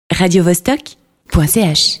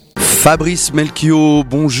radiovostok.ch. Fabrice Melchior,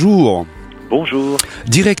 bonjour. Bonjour.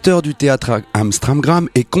 Directeur du théâtre Amstramgram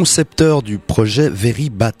et concepteur du projet Very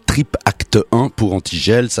Bad Trip Act 1 pour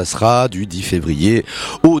Antigel. Ça sera du 10 février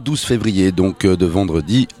au 12 février, donc de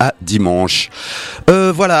vendredi à dimanche.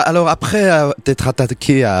 Voilà, alors après t'être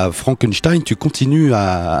attaqué à Frankenstein, tu continues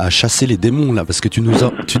à chasser les démons là, parce que tu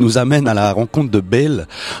nous amènes à la rencontre de Belle,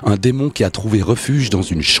 un démon qui a trouvé refuge dans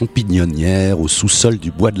une champignonnière au sous-sol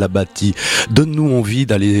du bois de la Bâtie. Donne-nous envie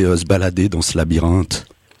d'aller se balader dans ce labyrinthe.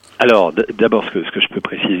 Alors, d'abord, ce que je peux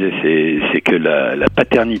préciser, c'est que la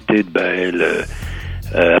paternité de Baël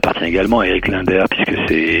appartient également à Eric Linder, puisque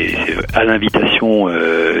c'est à l'invitation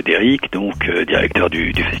d'Eric, donc directeur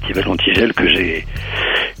du festival Antigel, que j'ai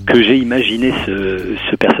imaginé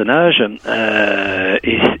ce personnage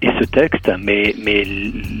et ce texte, mais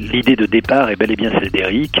l'idée de départ est bel et bien celle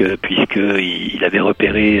d'Eric, puisqu'il avait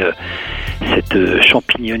repéré cette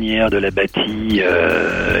champignonnière de la Bâtie.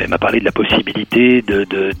 Il m'a parlé de la possibilité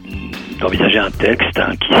d'envisager un texte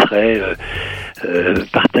qui serait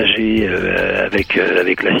partagé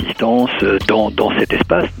avec l'assistance dans cet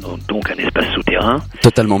espace, donc un espace souterrain.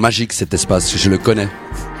 Totalement magique cet espace, je le connais.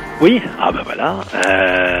 Oui, ah ben voilà.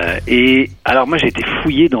 Et alors moi j'ai été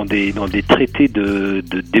fouillé dans des traités de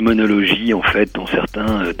démonologie en fait, dont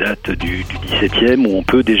certains datent du XVIIe, où on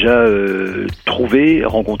peut déjà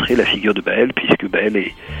rencontrer la figure de Baël, puisque Baël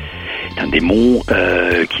est un démon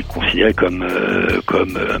qui est considéré comme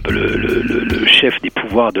un peu le chef des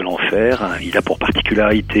pouvoirs de l'enfer. Il a pour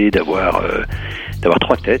particularité d'avoir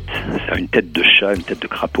 3 têtes, c'est une tête de chat, une tête de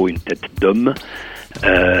crapaud, une tête d'homme.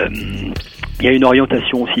 Il y a une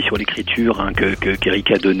orientation aussi sur l'écriture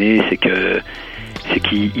qu'Eric a donnée, c'est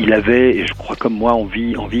qu'il avait, et je crois comme moi,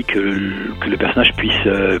 envie que le personnage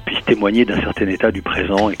puisse témoigner d'un certain état du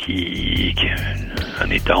présent, et qui est un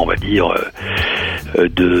état, on va dire,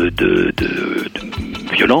 de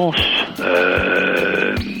violence,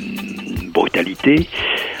 brutalité.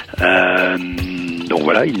 Donc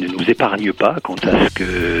voilà, il ne nous épargne pas quant à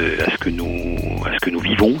ce que nous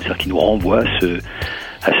vivons, c'est-à-dire qu'il nous renvoie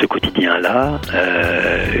à ce quotidien-là.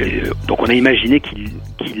 Donc on a imaginé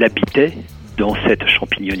qu'il habitait dans cette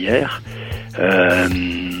champignonnière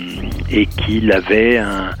et qu'il avait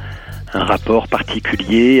un rapport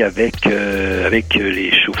particulier avec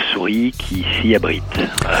les chauves-souris qui s'y abritent.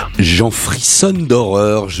 Voilà. J'en frissonne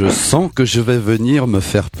d'horreur, je sens que je vais venir me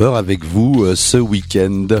faire peur avec vous ce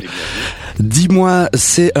week-end. Dis-moi,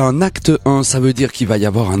 c'est un acte 1, ça veut dire qu'il va y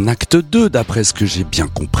avoir un acte 2 d'après ce que j'ai bien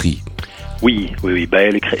compris. Oui.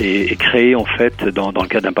 Baël est créé en fait dans le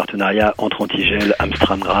cadre d'un partenariat entre Antigel,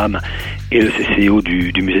 Amstramgram et le CCO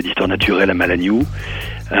du Musée d'Histoire Naturelle à Malagnou.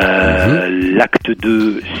 L'acte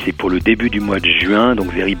 2, c'est pour le début du mois de juin,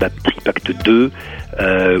 donc Very Bad Trip Act 2,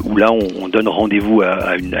 où là on donne rendez-vous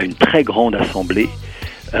à une très grande assemblée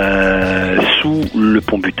sous le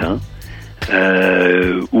pont Butin,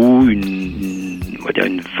 où on va dire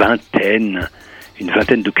une vingtaine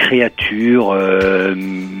de créatures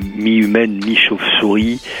mi-humaines,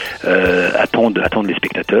 mi-chauve-souris attendent les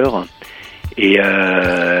spectateurs. Et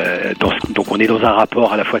donc on est dans un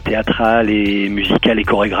rapport à la fois théâtral et musical et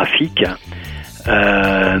chorégraphique.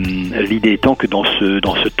 L'idée étant que dans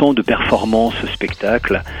ce temps de performance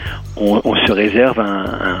spectacle, on se réserve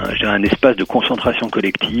un espace de concentration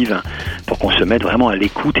collective pour qu'on se mette vraiment à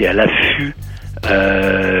l'écoute et à l'affût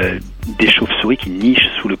des chauves-souris qui nichent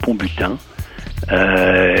sous le pont Butin.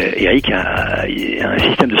 Eric a un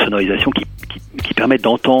système de sonorisation qui permet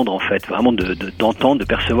d'entendre en fait, vraiment d'entendre, de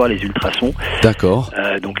percevoir les ultrasons. D'accord.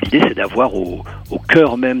 Donc l'idée c'est d'avoir au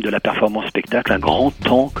cœur même de la performance spectacle un grand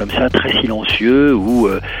temps comme ça, très silencieux, où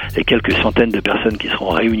les quelques centaines de personnes qui seront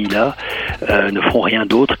réunies là ne feront rien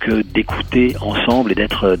d'autre que d'écouter ensemble et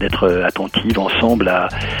d'être attentives ensemble à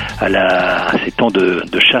ces temps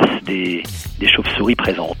de chasse des chauves-souris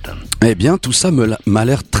présentes. Eh bien, tout ça m'a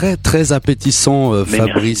l'air très très appétissant,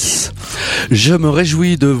 Fabrice. Merci. Je me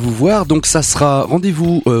réjouis de vous voir. Donc ça sera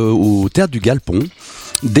rendez-vous au Théâtre du Galpon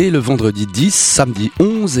dès le vendredi 10, samedi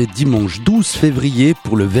 11 et dimanche 12 février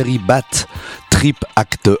pour le Very Bad Trip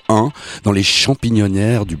Act 1 dans les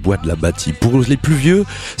champignonnières du bois de la Bâtie. Pour les plus vieux,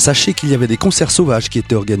 sachez qu'il y avait des concerts sauvages qui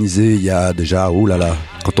étaient organisés il y a déjà,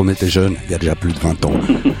 quand on était jeune, il y a déjà plus de 20 ans.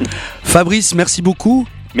 Fabrice, merci beaucoup.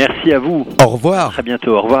 Merci à vous. Au revoir. À très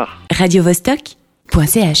bientôt, au revoir.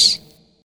 radiovostok.ch